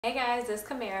Hey guys, it's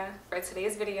Kamara. For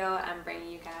today's video, I'm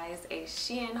bringing you guys a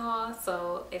Shein haul,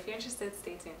 so if you're interested,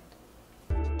 stay tuned.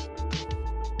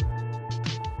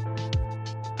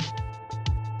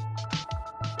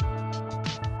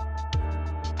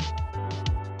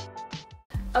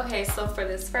 Okay, so for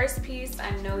this first piece, I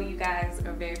know you guys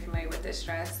are very familiar with this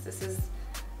dress. This is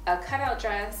a cutout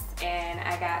dress, and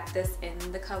I got this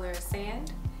in the color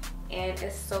sand, and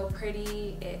it's so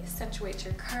pretty. It accentuates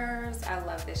your curves. I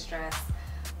love this dress.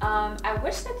 I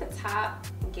wish that the top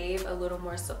gave a little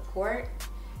more support.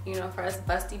 You know, for us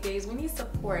busty babes, we need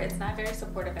support. It's not very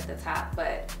supportive at the top,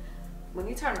 but when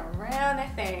you turn around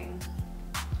that thing,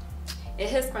 it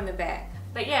hits from the back.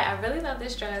 But yeah, I really love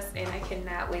this dress, and I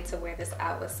cannot wait to wear this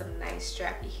out with some nice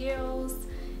strappy heels.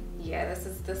 Yeah, this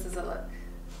is a look.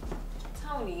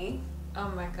 Tony, oh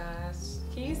my gosh,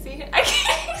 can you see it? I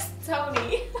can't,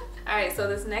 Tony. All right, so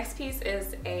this next piece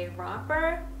is a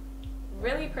romper.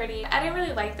 Really pretty. I didn't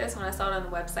really like this when I saw it on the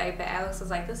website, but Alex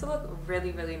was like, this will look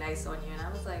really, really nice on you. And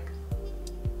I was like,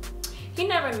 he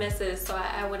never misses, so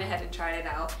I went ahead and tried it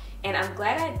out. And I'm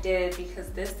glad I did because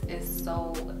this is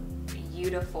so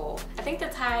beautiful. I think the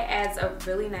tie adds a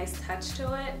really nice touch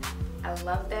to it. I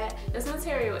love that. This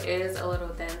material is a little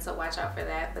thin, so watch out for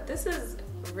that. But this is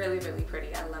really, really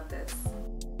pretty. I love this.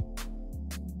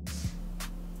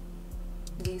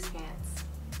 These pants.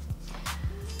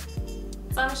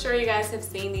 So I'm sure you guys have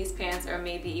seen these pants or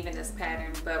maybe even this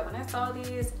pattern, but when I saw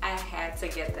these, I had to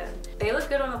get them. They look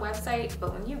good on the website,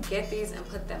 but when you get these and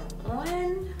put them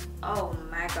on, oh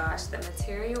my gosh, the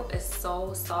material is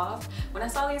so soft. When I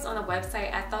saw these on the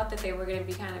website, I thought that they were gonna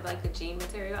be kind of like the jean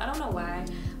material. I don't know why,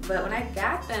 but when I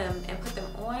got them and put them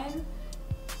on,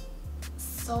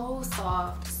 so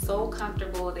soft, so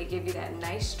comfortable. They give you that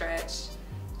nice stretch,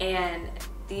 and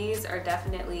these are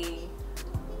definitely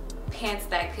pants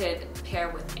that could pair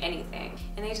with anything,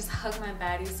 and they just hug my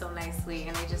body so nicely,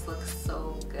 and they just look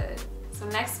so good. So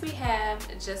next we have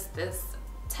just this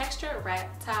textured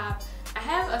wrap top. I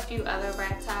have a few other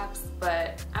wrap tops,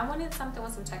 but I wanted something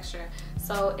with some texture,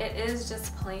 so it is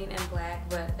just plain and black,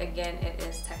 but again, it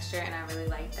is texture, and I really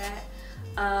like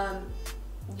that.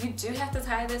 You do have to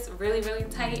tie this really, really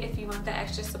tight if you want the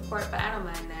extra support, but I don't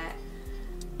mind that.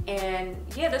 And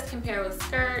yeah, this can pair with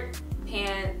skirt,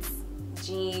 pants,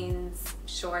 jeans,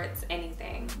 shorts,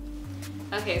 anything.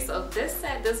 Okay, so this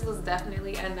was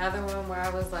definitely another one where I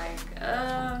was like,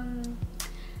 I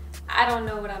don't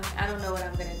know what I'm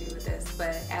gonna do with this,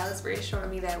 but Alice reassured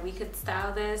me that we could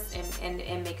style this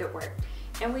and make it work,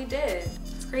 and we did.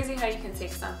 It's crazy how you can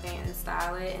take something and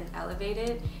style it and elevate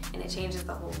it, and it changes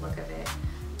the whole look of it.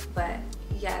 But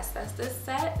yes, that's this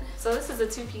set. So this is a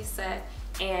two-piece set,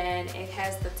 and it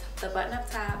has the button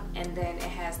up top, and then it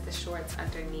has the shorts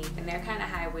underneath, and they're kind of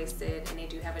high-waisted, and they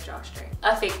do have a drawstring.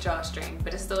 A fake drawstring,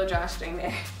 but it's still a drawstring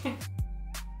there.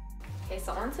 Okay,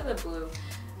 so onto the blue.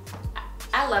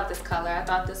 I love this color. I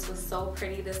thought this was so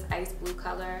pretty, this ice blue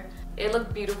color. It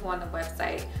looked beautiful on the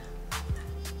website.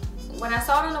 When I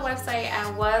saw it on the website, I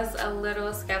was a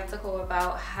little skeptical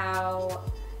about how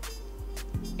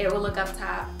it would look up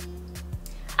top.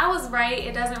 I was right,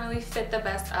 it doesn't really fit the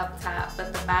best up top,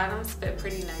 but the bottoms fit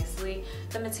pretty nicely.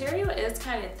 The material is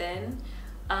kind of thin.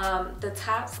 The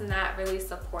top's not really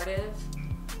supportive,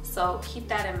 so keep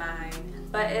that in mind.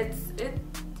 But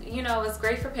you know, it's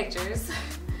great for pictures.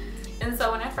 And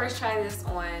so when I first tried this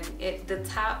on, the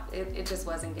top just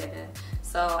wasn't given.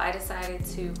 So I decided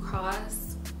to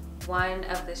cross one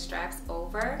of the straps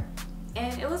over,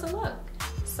 and it was a look.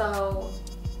 So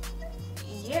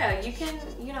yeah, you can,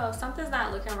 you know, if something's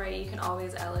not looking right, you can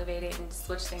always elevate it and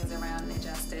switch things around and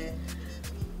adjust it.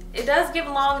 It does give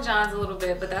long johns a little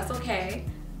bit, but that's okay.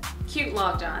 Cute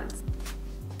long johns.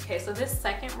 Okay, so this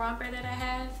second romper that I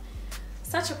have,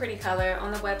 such a pretty color.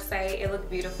 On the website, it looked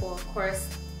beautiful. Of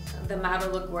course, the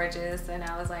model looked gorgeous, and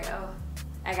I was like, oh,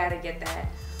 I gotta get that.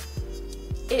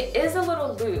 It is a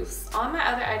little loose. All my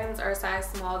other items are a size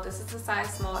small. This is a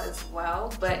size small as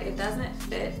well, but it doesn't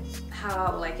fit how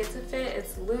I would like it to fit.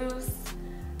 It's loose.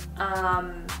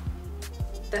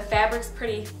 The fabric's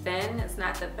pretty thin. It's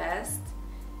not the best.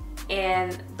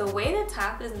 And the way the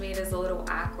top is made is a little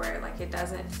awkward. Like, it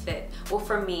doesn't fit. Well,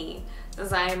 for me,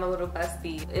 since I am a little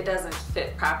busty, it doesn't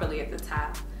fit properly at the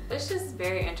top. It's just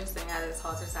very interesting how this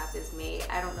halter top is made.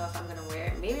 I don't know if I'm gonna wear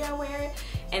it. Maybe I'll wear it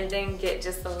and then get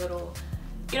just a little,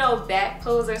 you know, back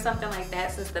pose or something like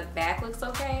that, since the back looks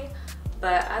okay.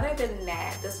 But other than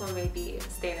that, this one may be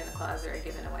staying in the closet or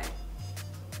given away.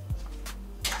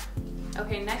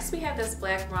 Okay, next we have this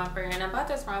black romper, and I bought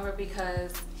this romper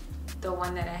because the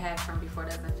one that I had from before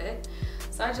doesn't fit.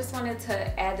 So I just wanted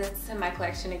to add this to my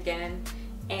collection again,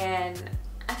 and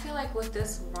I feel like with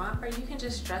this romper, you can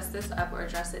just dress this up or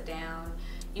dress it down.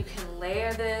 You can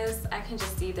layer this. I can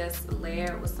just see this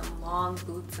layered with some long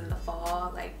boots in the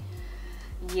fall. Like,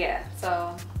 yeah,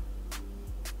 so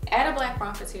add a black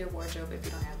romper to your wardrobe if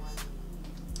you don't have one.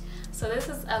 So this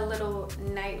is a little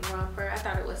night romper. I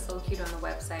thought it was so cute on the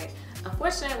website.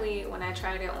 Unfortunately, when I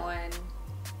tried it on, it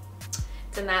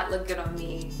did not look good on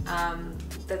me.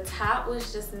 The top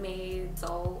was just made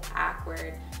so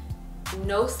awkward.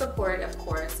 No support, of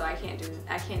course, so I can't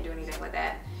do anything with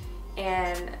that.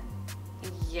 And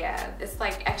yeah, it's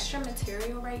like extra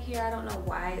material right here. I don't know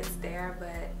why it's there,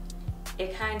 but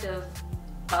it kind of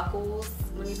buckles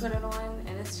when you put it on,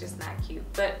 and it's just not cute.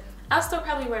 But I'll still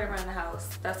probably wear it around the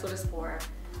house. That's what it's for.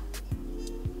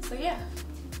 So yeah.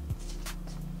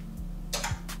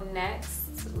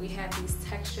 Next, we have these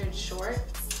textured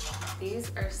shorts.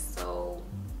 These are so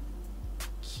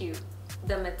cute.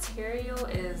 The material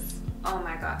is, oh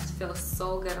my gosh, feels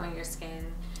so good on your skin.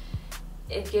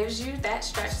 It gives you that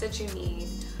stretch that you need,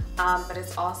 but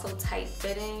it's also tight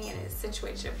fitting, and it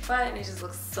accentuates your butt, and it just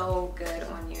looks so good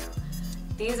on you.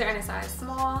 These are in a size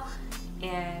small,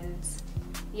 and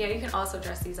yeah, you can also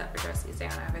dress these up or dress these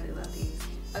down. I really love these.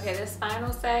 Okay, this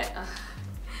final set,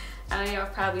 I know y'all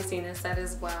have probably seen this set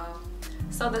as well.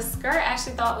 So the skirt I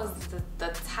actually thought was the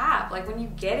top. Like when you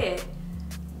get it,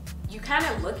 you kind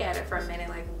of look at it for a minute,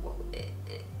 like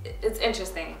it's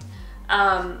interesting.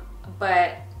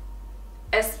 But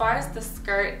as far as the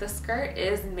skirt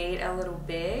is made a little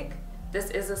big. This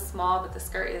is a small, but the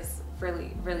skirt is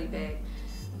really, really big.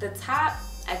 The top,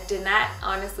 I did not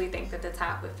honestly think that the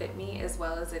top would fit me as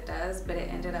well as it does, but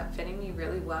it ended up fitting me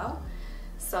really well.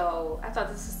 So I thought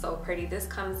this was so pretty. This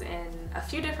comes in a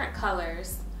few different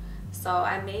colors, so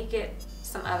I may get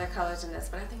some other colors in this,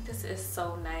 but I think this is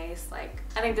so nice. Like,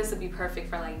 I think this would be perfect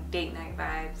for like date night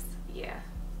vibes. Yeah.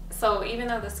 So even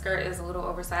though the skirt is a little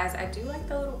oversized, I do like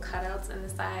the little cutouts in the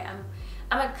side.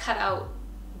 I'm a cutout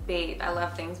babe. I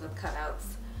love things with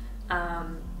cutouts.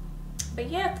 But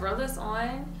yeah, throw this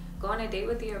on, go on a date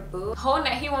with your boo. Whole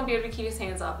night, he won't be able to keep his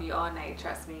hands off you all night,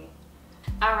 trust me.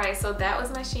 Alright, so that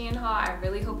was my Shein haul. I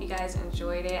really hope you guys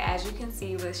enjoyed it. As you can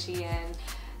see with Shein,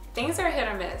 things are hit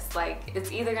or miss. Like,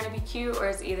 it's either gonna be cute or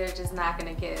it's either just not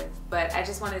gonna give. But I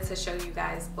just wanted to show you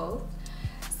guys both.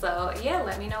 So yeah,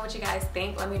 let me know what you guys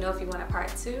think. Let me know if you want a part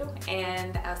 2,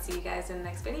 and I'll see you guys in the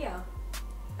next video.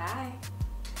 Bye.